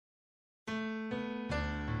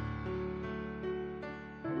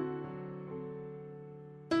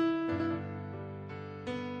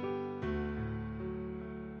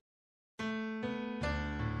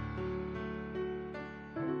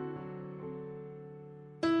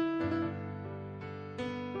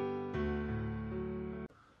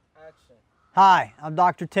Hi, I'm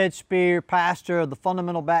Dr. Ted Spear, pastor of the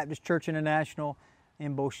Fundamental Baptist Church International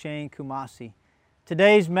in Beauchene, Kumasi.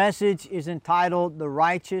 Today's message is entitled, "The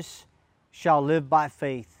Righteous Shall Live by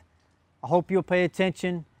Faith." I hope you'll pay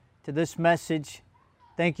attention to this message.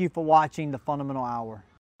 Thank you for watching the Fundamental Hour.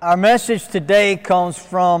 Our message today comes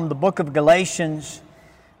from the book of Galatians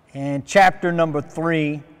and chapter number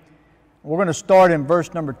 3. We're going to start in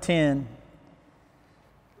verse number 10.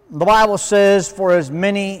 The Bible says, "For as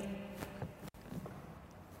many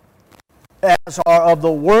as are of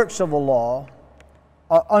the works of the law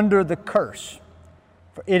are under the curse.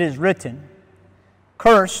 For it is written,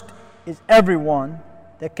 Cursed is everyone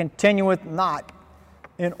that continueth not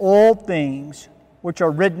in all things which are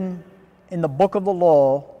written in the book of the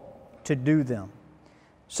law to do them."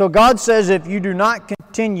 So God says if you do not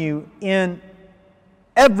continue in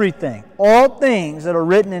everything, all things that are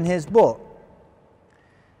written in His book,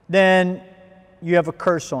 then you have a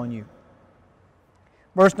curse on you.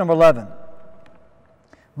 Verse number 11.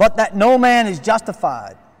 "But that no man is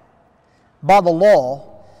justified by the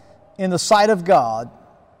law in the sight of God,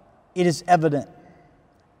 it is evident.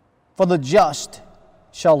 For the just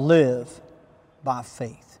shall live by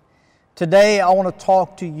faith." Today I want to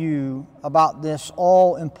talk to you about this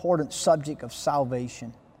all-important subject of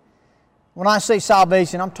salvation. When I say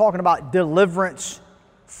salvation, I'm talking about deliverance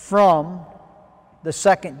from the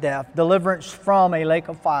second death, deliverance from a lake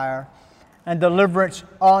of fire, and deliverance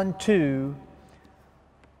unto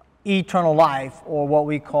eternal life, or what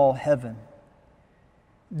we call heaven.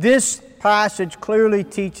 This passage clearly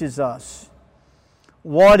teaches us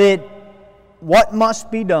what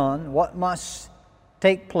must be done, what must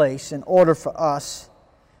take place in order for us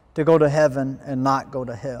to go to heaven and not go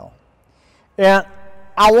to hell. And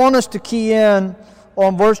I want us to key in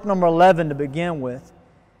on verse number 11 to begin with.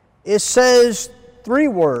 It says 3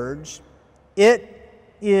 words, "It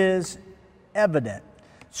is evident."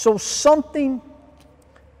 So something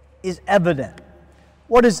is evident.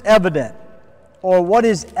 What is evident? Or what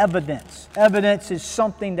is evidence? Evidence is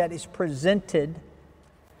something that is presented.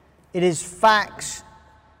 It is facts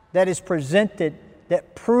that is presented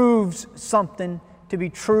that proves something to be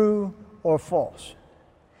true or false.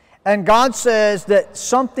 And God says that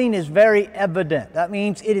something is very evident. That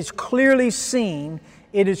means it is clearly seen.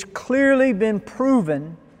 It has clearly been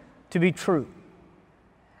proven to be true.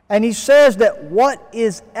 And He says that what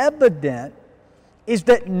is evident is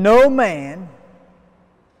that no man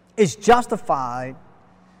is justified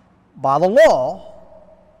by the law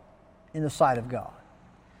in the sight of God.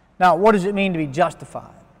 Now, what does it mean to be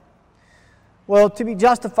justified? Well, to be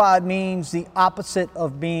justified means the opposite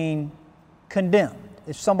of being condemned.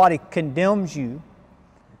 If somebody condemns you,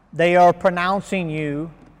 they are pronouncing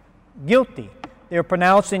you guilty. They're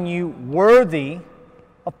pronouncing you worthy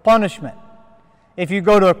of punishment. If you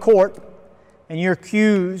go to a court and you're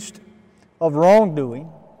accused of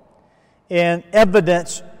wrongdoing, and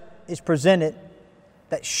evidence is presented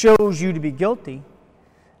that shows you to be guilty,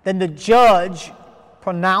 then the judge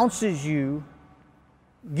pronounces you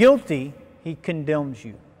guilty, he condemns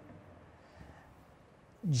you.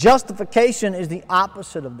 Justification is the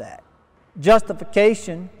opposite of that.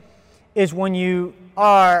 Justification is when you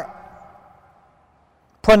are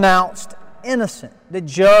pronounced innocent. The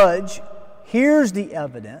judge hears the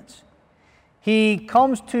evidence. He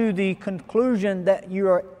comes to the conclusion that you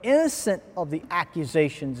are innocent of the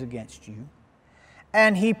accusations against you,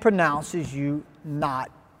 and he pronounces you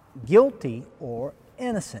not guilty or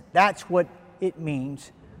innocent. That's what it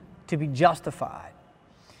means to be justified.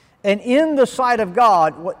 And in the sight of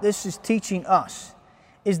God, what this is teaching us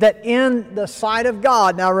is that in the sight of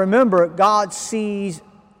God, now remember, God sees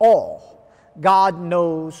all. God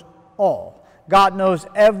knows all. God knows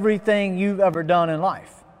everything you've ever done in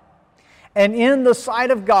life. And in the sight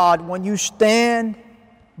of God, when you stand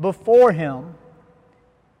before Him,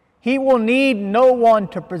 He will need no one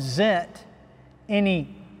to present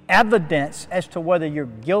any evidence as to whether you're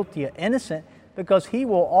guilty or innocent, because He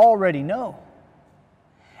will already know.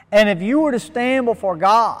 And if you were to stand before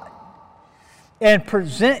God and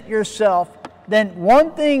present yourself, then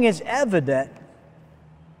one thing is evident: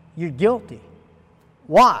 you're guilty.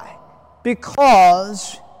 Why?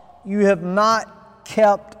 Because you have not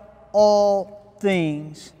kept all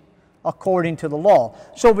things according to the law.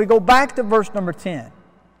 So if we go back to verse number 10,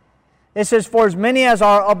 it says, "For as many as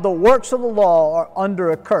are of the works of the law are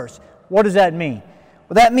under a curse." What does that mean?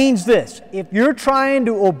 Well, that means this: if you're trying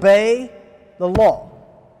to obey the law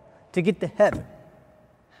to get to heaven,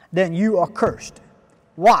 then you are cursed.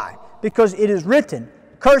 Why? Because it is written,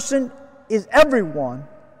 "Cursed is everyone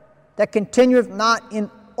that continueth not in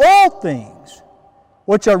all things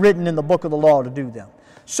which are written in the book of the law to do them."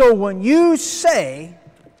 So when you say,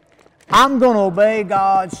 I'm going to obey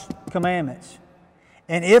God's commandments,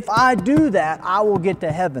 and if I do that, I will get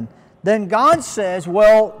to heaven, then God says,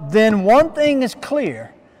 well, then one thing is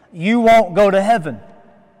clear. You won't go to heaven.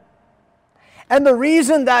 And the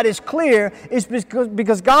reason that is clear is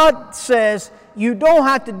because God says you don't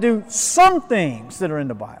have to do some things that are in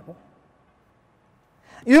the Bible.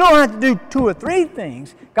 You don't have to do 2 or 3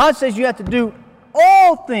 things. God says you have to do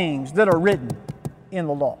all things that are written in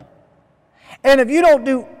the law. And if you don't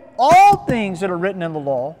do all things that are written in the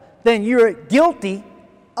law, then you're guilty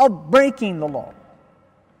of breaking the law.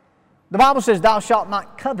 The Bible says, thou shalt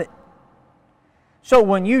not covet. So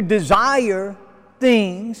when you desire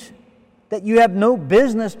things that you have no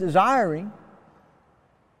business desiring,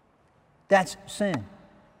 that's sin.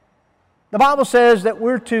 The Bible says that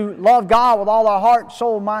we're to love God with all our heart,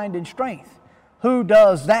 soul, mind, and strength. Who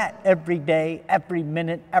does that every day, every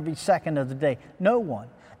minute, every second of the day? No one.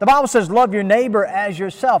 The Bible says love your neighbor as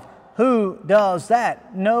yourself. Who does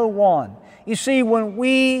that? No one. You see, when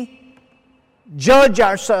we judge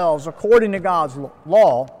ourselves according to God's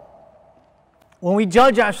law,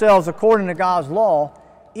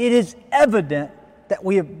 it is evident that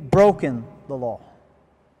we have broken the law.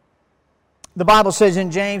 The Bible says in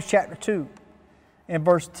James chapter 2, in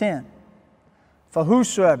verse 10, for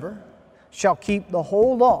whosoever shall keep the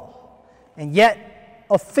whole law and yet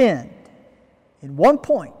offend in one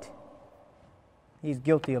point, he's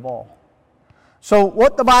guilty of all. So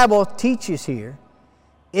what the Bible teaches here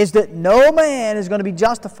is that no man is going to be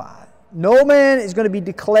justified. No man is going to be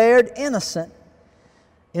declared innocent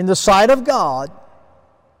in the sight of God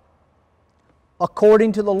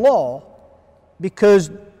according to the law, because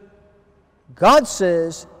God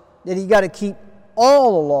says that you got to keep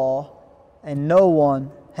all the law, and no one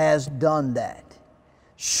has done that.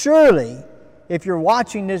 Surely, if you're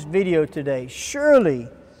watching this video today, surely,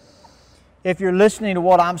 if you're listening to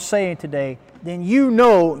what I'm saying today, then you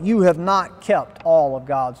know you have not kept all of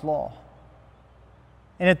God's law.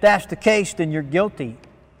 And if that's the case, then you're guilty.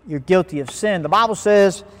 You're guilty of sin. The Bible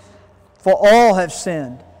says, for all have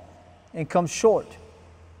sinned and come short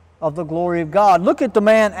of the glory of God. Look at the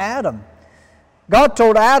man Adam. God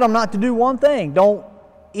told Adam not to do one thing. Don't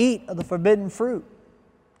eat of the forbidden fruit.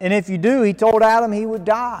 And if you do, He told Adam he would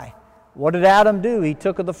die. What did Adam do? He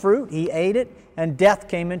took of the fruit, he ate it, and death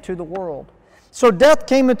came into the world. So death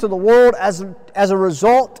came into the world as a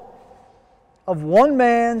result of one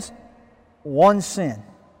man's one sin.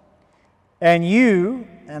 And you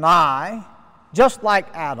and I, just like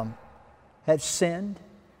Adam, have sinned,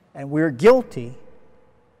 and we're guilty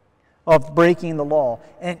of breaking the law.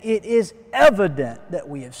 And it is evident that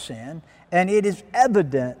we have sinned, and it is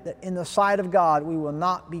evident that in the sight of God we will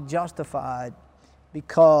not be justified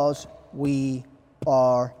because we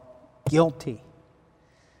are guilty.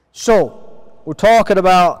 So, we're talking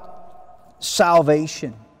about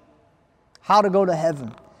salvation, how to go to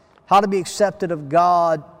heaven, how to be accepted of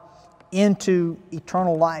God into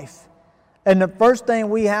eternal life. And the first thing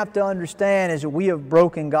we have to understand is that we have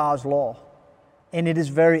broken God's law, and it is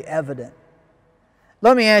very evident.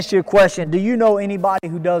 Let me ask you a question. Do you know anybody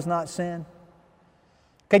who does not sin?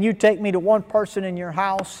 Can you take me to one person in your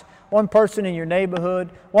house, one person in your neighborhood,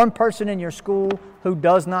 one person in your school who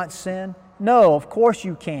does not sin? No, of course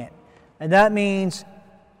you can't. And that means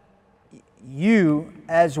you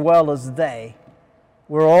as well as they.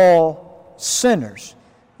 We're all sinners.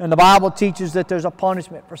 And the Bible teaches that there's a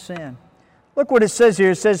punishment for sin. Look what it says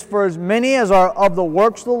here. It says, for as many as are of the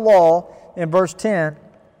works of the law, in verse 10,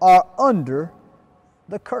 are under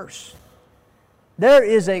the curse. There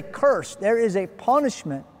is a curse. There is a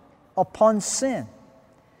punishment upon sin.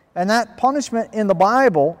 And that punishment in the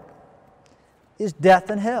Bible is death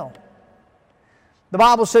and hell. The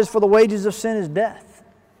Bible says, for the wages of sin is death.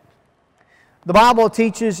 The Bible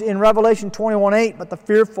teaches in Revelation 21:8, but the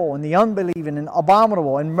fearful and the unbelieving and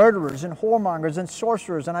abominable and murderers and whoremongers and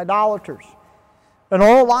sorcerers and idolaters and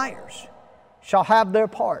all liars shall have their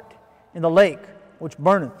part in the lake which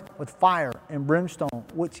burneth with fire and brimstone,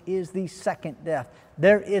 which is the second death.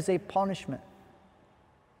 There is a punishment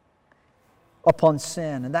upon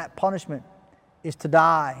sin, and that punishment is to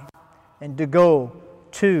die and to go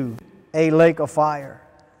to a lake of fire.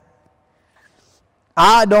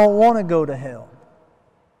 I don't want to go to hell.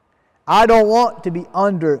 I don't want to be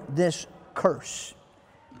under this curse.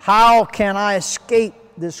 How can I escape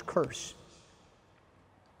this curse?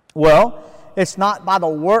 Well, it's not by the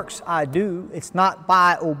works I do. It's not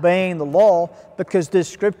by obeying the law, because this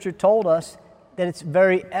scripture told us that it's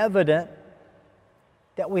very evident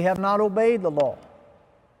that we have not obeyed the law.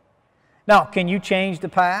 Now, can you change the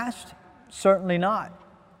past? Certainly not.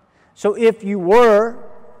 So if you were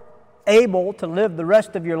able to live the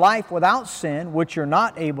rest of your life without sin, which you're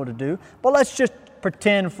not able to do, but let's just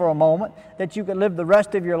pretend for a moment that you could live the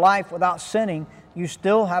rest of your life without sinning, you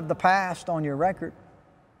still have the past on your record.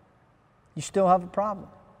 You still have a problem.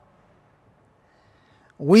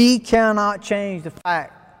 We cannot change the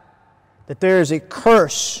fact that there is a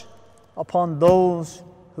curse upon those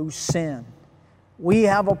who sin. We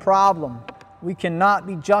have a problem. We cannot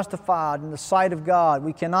be justified in the sight of God.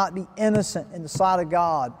 We cannot be innocent in the sight of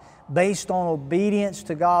God based on obedience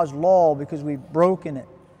to God's law because we've broken it.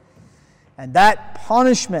 And that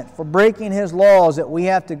punishment for breaking His laws that we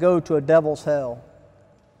have to go to a devil's hell.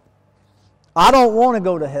 I don't want to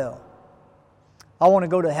go to hell. I want to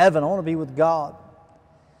go to heaven. I want to be with God.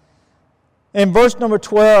 In verse number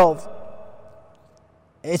 12,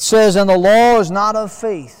 it says, "And the law is not of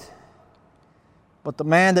faith, but the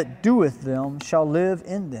man that doeth them shall live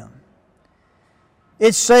in them."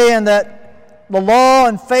 It's saying that the law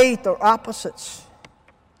and faith are opposites.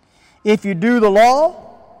 If you do the law,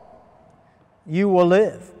 you will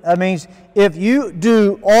live. That means if you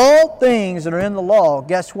do all things that are in the law,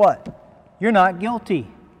 guess what? You're not guilty.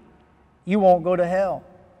 You won't go to hell.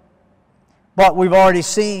 But we've already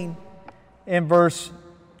seen in verse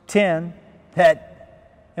 10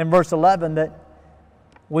 in verse 11 that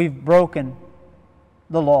we've broken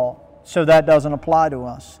the law. So that doesn't apply to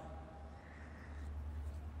us.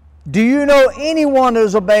 Do you know anyone that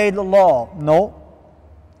has obeyed the law? No.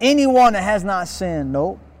 Anyone that has not sinned?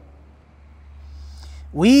 No.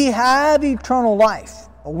 We have eternal life,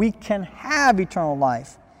 or we can have eternal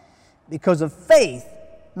life because of faith,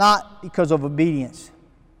 not because of obedience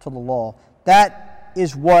to the law. That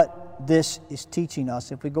is what this is teaching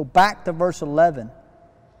us. If we go back to verse 11,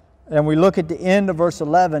 and we look at the end of verse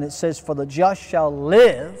 11, it says, "For the just shall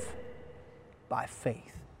live by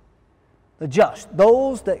faith." The just,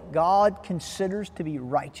 those that God considers to be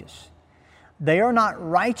righteous. They are not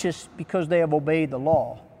righteous because they have obeyed the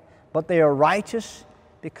law, but they are righteous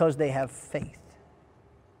because they have faith.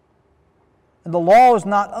 And the law is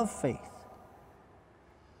not of faith.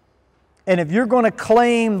 And if you're going to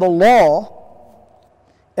claim the law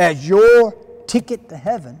as your ticket to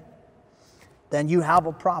heaven, then you have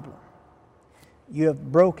a problem. You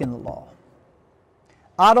have broken the law.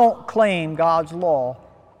 I don't claim God's law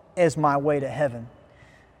as my way to heaven.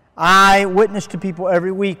 I witness to people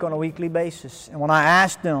every week on a weekly basis. And when I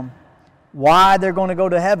ask them why they're going to go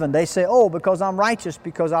to heaven, they say, "Oh, because I'm righteous,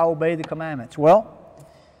 because I obey the commandments." Well,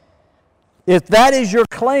 if that is your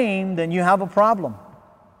claim, then you have a problem.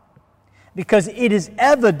 Because it is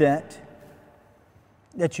evident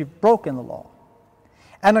that you've broken the law.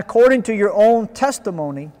 And according to your own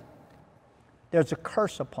testimony, there's a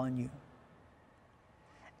curse upon you.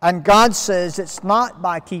 And God says it's not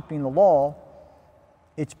by keeping the law,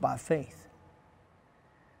 it's by faith.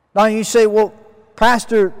 Now you say, "Well,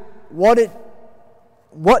 Pastor, what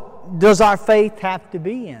does our faith have to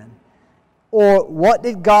be in? Or what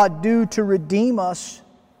did God do to redeem us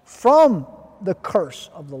from the curse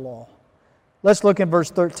of the law?" Let's look in verse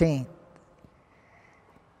 13.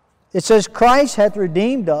 It says, "Christ hath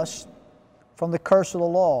redeemed us from the curse of the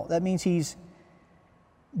law." That means He's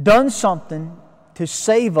done something to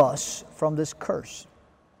save us from this curse.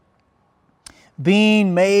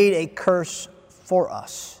 "Being made a curse for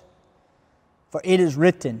us. For it is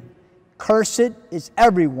written, Cursed is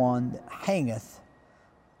everyone that hangeth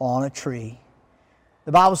on a tree."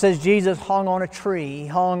 The Bible says Jesus hung on a tree. He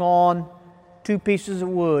hung on 2 pieces of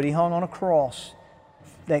wood. He hung on a cross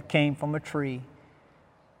that came from a tree.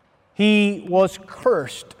 He was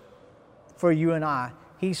cursed for you and I.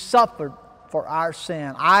 He suffered for our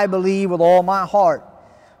sin. I believe with all my heart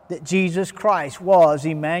that Jesus Christ was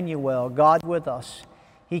Emmanuel, God with us.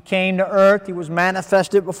 He came to earth. He was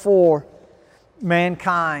manifested before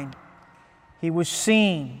mankind. He was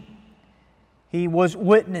seen. He was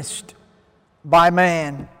witnessed by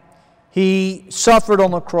man. He suffered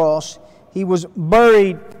on the cross. He was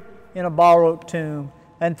buried in a borrowed tomb.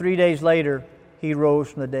 And 3 days later, He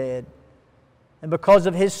rose from the dead. And because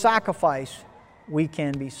of His sacrifice, we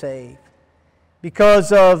can be saved.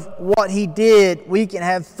 Because of what He did, we can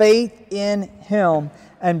have faith in Him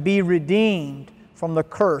and be redeemed from the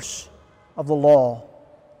curse of the law.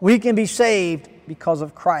 We can be saved because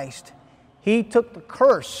of Christ. He took the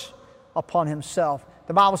curse upon Himself.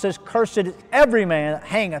 The Bible says, "Cursed is every man that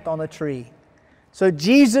hangeth on the tree." So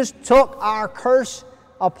Jesus took our curse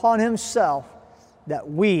upon Himself that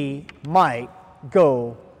we might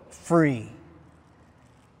go free.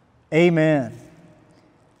 Amen.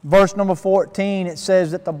 Verse number 14, it says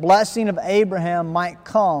that the blessing of Abraham might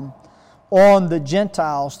come on the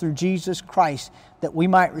Gentiles through Jesus Christ, that we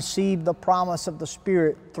might receive the promise of the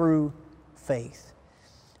Spirit through faith.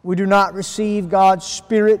 We do not receive God's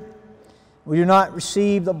Spirit. We do not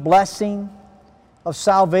receive the blessing of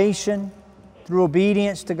salvation through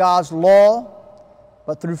obedience to God's law,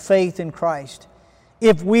 but through faith in Christ.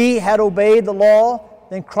 If we had obeyed the law,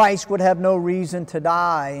 then Christ would have no reason to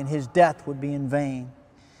die, and His death would be in vain.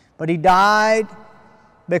 But He died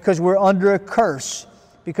because we're under a curse,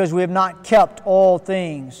 because we have not kept all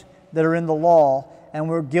things that are in the law, and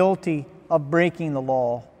we're guilty of breaking the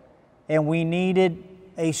law. And we needed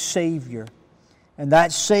a Savior. And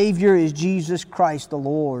that Savior is Jesus Christ the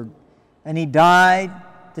Lord. And He died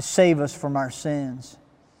to save us from our sins.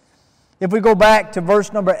 If we go back to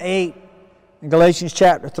verse number 8 in Galatians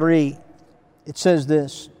chapter 3, it says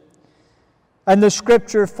this, "And the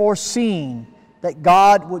Scripture foreseeing that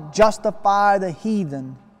God would justify the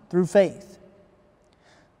heathen through faith,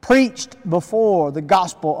 preached before the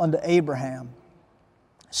gospel unto Abraham,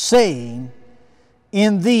 saying,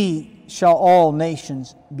 In thee shall all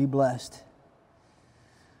nations be blessed.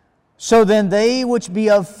 So then they which be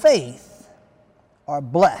of faith are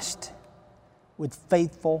blessed with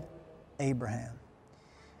faithful Abraham."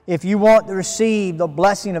 If you want to receive the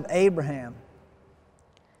blessing of Abraham,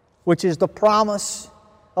 which is the promise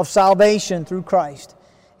of salvation through Christ,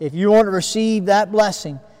 if you want to receive that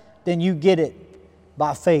blessing, then you get it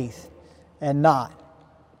by faith and not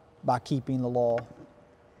by keeping the law.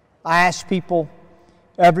 I ask people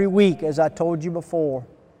every week, as I told you before,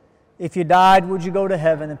 if you died, would you go to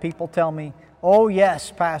heaven? And people tell me, "Oh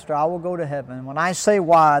yes, Pastor, I will go to heaven." When I say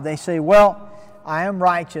why, they say, "Well, I am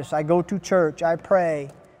righteous. I go to church. I pray.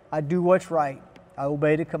 I do what's right. I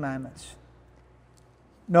obey the commandments."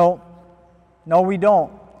 No, we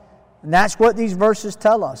don't. And that's what these verses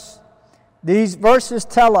tell us. These verses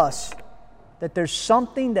tell us that there's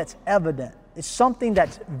something that's evident. It's something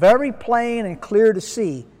that's very plain and clear to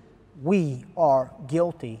see. We are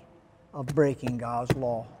guilty of breaking God's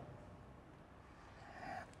law.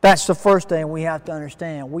 That's the first thing we have to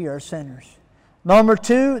understand. We are sinners. Number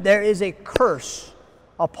two, there is a curse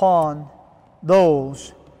upon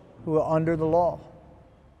those who are under the law.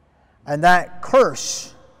 And that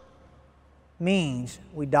curse means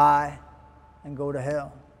we die and go to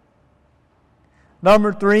hell.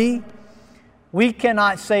 Number three, we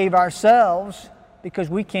cannot save ourselves because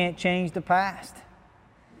we can't change the past.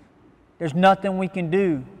 There's nothing we can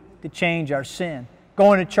do to change our sin.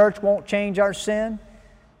 Going to church won't change our sin.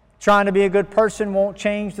 Trying to be a good person won't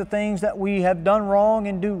change the things that we have done wrong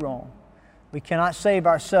and do wrong. We cannot save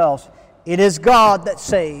ourselves. It is God that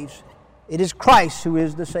saves. It is Christ who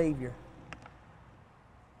is the Savior.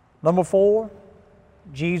 Number four,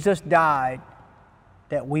 Jesus died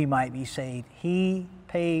that we might be saved. He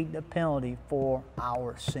paid the penalty for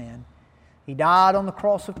our sin. He died on the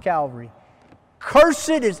cross of Calvary. "Cursed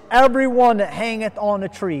is everyone that hangeth on a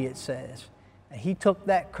tree," it says. And He took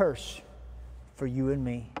that curse for you and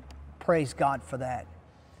me. Praise God for that.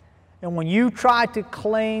 And when you try to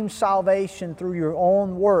claim salvation through your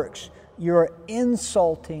own works, you're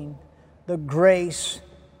insulting the grace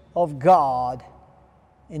of God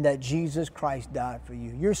in that Jesus Christ died for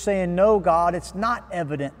you. You're saying, "No, God, it's not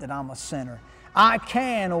evident that I'm a sinner. I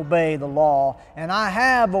can obey the law, and I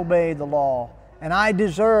have obeyed the law, and I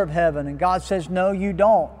deserve heaven." And God says, "No, you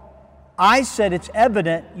don't. I said it's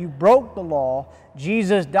evident you broke the law.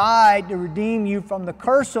 Jesus died to redeem you from the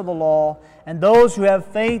curse of the law, and those who have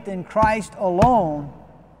faith in Christ alone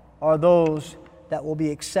are those that will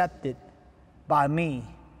be accepted by me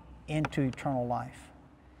into eternal life."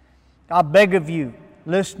 I beg of you,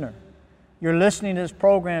 listener, you're listening to this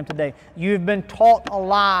program today. You've been taught a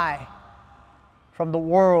lie from the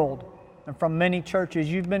world and from many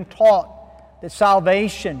churches. You've been taught that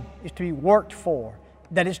salvation is to be worked for,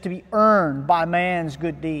 that it's to be earned by man's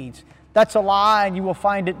good deeds. That's a lie, and you will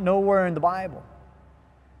find it nowhere in the Bible.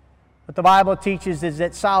 What the Bible teaches is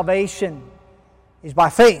that salvation is by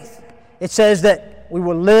faith. It says that we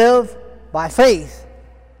will live by faith,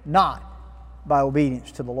 not by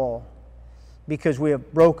obedience to the law, because we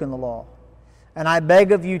have broken the law. And I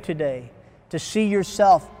beg of you today to see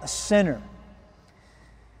yourself a sinner,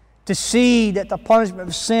 to see that the punishment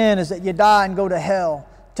of sin is that you die and go to hell,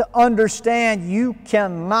 to understand you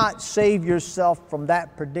cannot save yourself from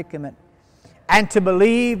that predicament, and to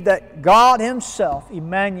believe that God Himself,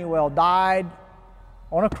 Emmanuel, died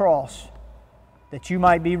on a cross that you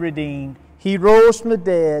might be redeemed. He rose from the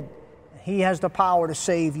dead. He has the power to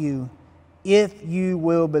save you if you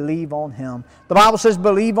will believe on Him. The Bible says,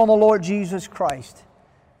 "Believe on the Lord Jesus Christ,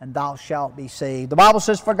 and thou shalt be saved." The Bible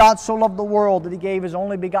says, "For God so loved the world that He gave His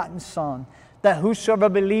only begotten Son, that whosoever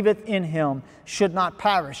believeth in Him should not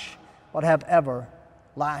perish, but have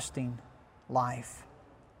everlasting life."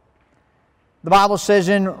 The Bible says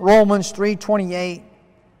in Romans 3:28,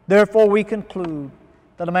 therefore we conclude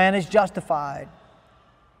that a man is justified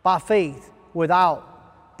by faith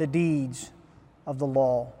without the deeds of the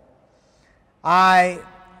law. I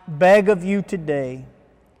beg of you today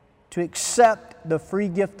to accept the free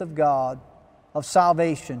gift of God of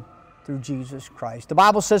salvation through Jesus Christ. The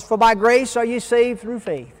Bible says, for by grace are ye saved through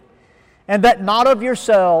faith, and that not of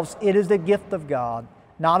yourselves, it is the gift of God,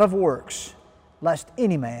 not of works, lest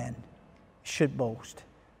any man should boast.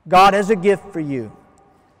 God has a gift for you.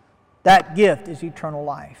 That gift is eternal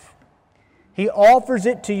life. He offers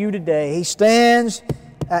it to you today. He stands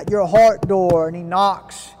at your heart door and He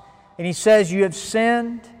knocks and He says, you have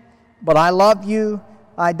sinned, but I love you,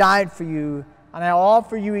 I died for you, and I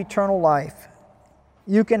offer you eternal life.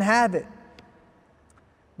 You can have it,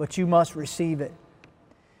 but you must receive it.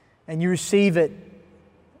 And you receive it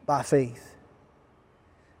by faith.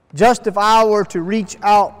 Just if I were to reach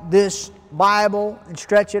out this Bible and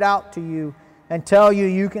stretch it out to you and tell you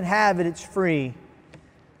you can have it, it's free,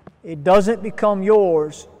 it doesn't become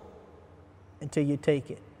yours until you take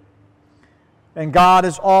it. And God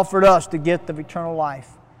has offered us the gift of eternal life,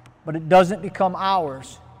 but it doesn't become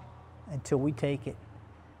ours until we take it.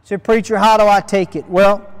 Say, preacher, how do I take it?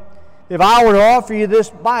 Well, if I were to offer you this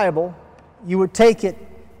Bible, you would take it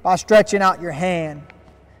by stretching out your hand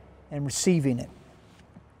and receiving it.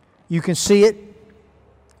 You can see it.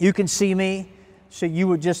 You can see me. So you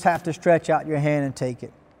would just have to stretch out your hand and take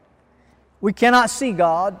it. We cannot see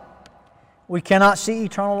God. We cannot see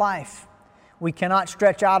eternal life. We cannot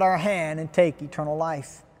stretch out our hand and take eternal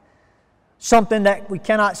life. Something that we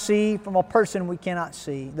cannot see from a person we cannot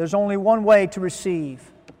see. There's only one way to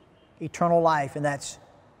receive eternal life, and that's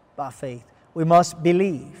by faith. We must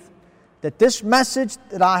believe that this message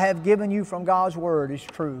that I have given you from God's Word is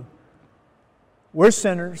true. We're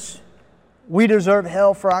sinners. We deserve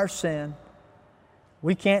hell for our sin.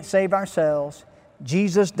 We can't save ourselves.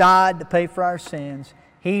 Jesus died to pay for our sins.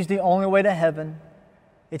 He's the only way to heaven.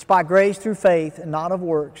 It's by grace through faith and not of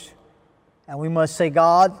works. And we must say,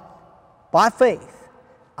 God, by faith,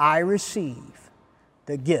 I receive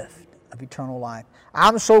the gift of eternal life.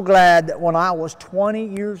 I'm so glad that when I was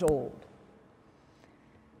 20 years old,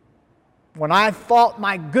 when I thought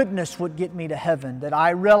my goodness would get me to heaven, that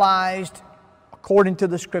I realized, according to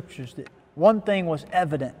the Scriptures, that one thing was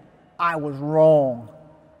evident. I was wrong.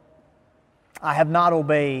 I have not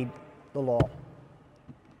obeyed the law.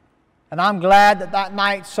 And I'm glad that that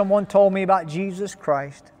night someone told me about Jesus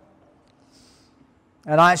Christ.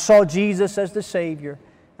 And I saw Jesus as the Savior,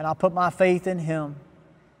 and I put my faith in Him.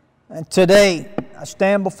 And today, I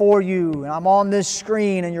stand before you, and I'm on this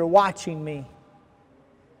screen, and you're watching me.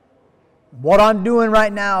 What I'm doing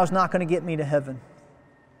right now is not going to get me to heaven.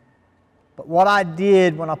 But what I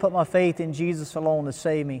did when I put my faith in Jesus alone to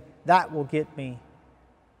save me, that will get me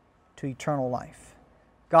to eternal life.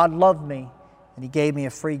 God loved me, and He gave me a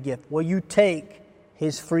free gift. Will you take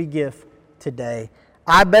His free gift today?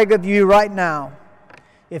 I beg of you right now,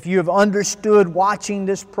 if you have understood watching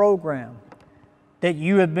this program, that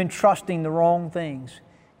you have been trusting the wrong things.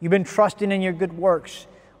 You've been trusting in your good works.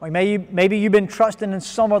 Or maybe you've been trusting in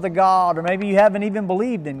some other God, or maybe you haven't even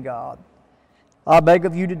believed in God. I beg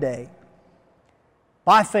of you today,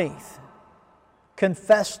 by faith,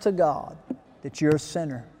 confess to God that you're a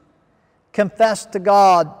sinner. Confess to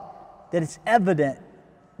God that it's evident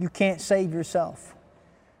you can't save yourself.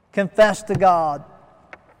 Confess to God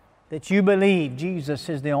that you believe Jesus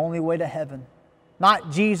is the only way to heaven.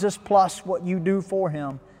 Not Jesus plus what you do for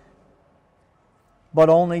Him, but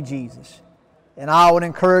only Jesus. And I would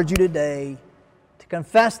encourage you today to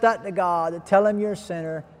confess that to God, to tell Him you're a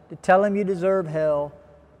sinner, to tell Him you deserve hell,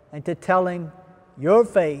 and to tell Him your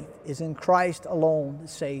faith is in Christ alone to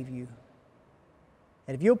save you.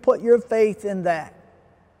 And if you'll put your faith in that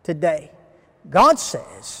today, God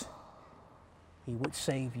says He would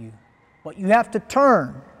save you. But you have to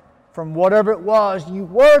turn from whatever it was you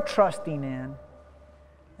were trusting in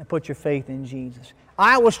and put your faith in Jesus.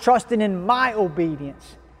 I was trusting in my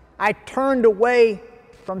obedience. I turned away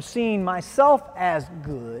from seeing myself as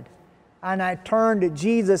good, and I turned to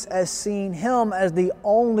Jesus as seeing Him as the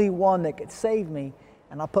only one that could save me,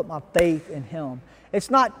 and I put my faith in Him. It's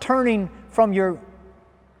not turning from your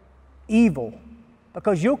evil,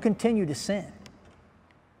 because you'll continue to sin.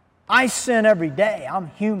 I sin every day. I'm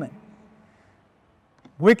human.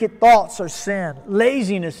 Wicked thoughts are sin.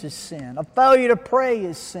 Laziness is sin. A failure to pray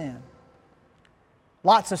is sin.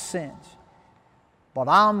 Lots of sins. But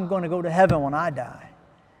I'm going to go to heaven when I die.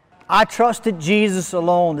 I trusted Jesus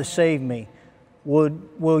alone to save me.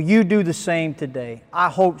 Will you do the same today? I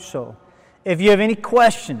hope so. If you have any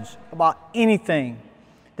questions about anything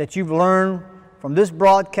that you've learned from this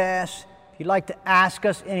broadcast. If you'd like to ask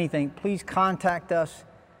us anything, please contact us.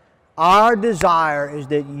 Our desire is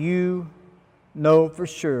that you know for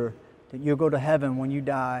sure that you'll go to heaven when you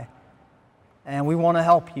die, and we want to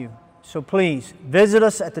help you. So please visit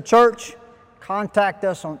us at the church. Contact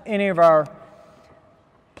us on any of our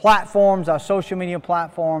platforms, our social media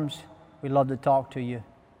platforms. We'd love to talk to you.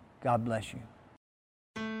 God bless you.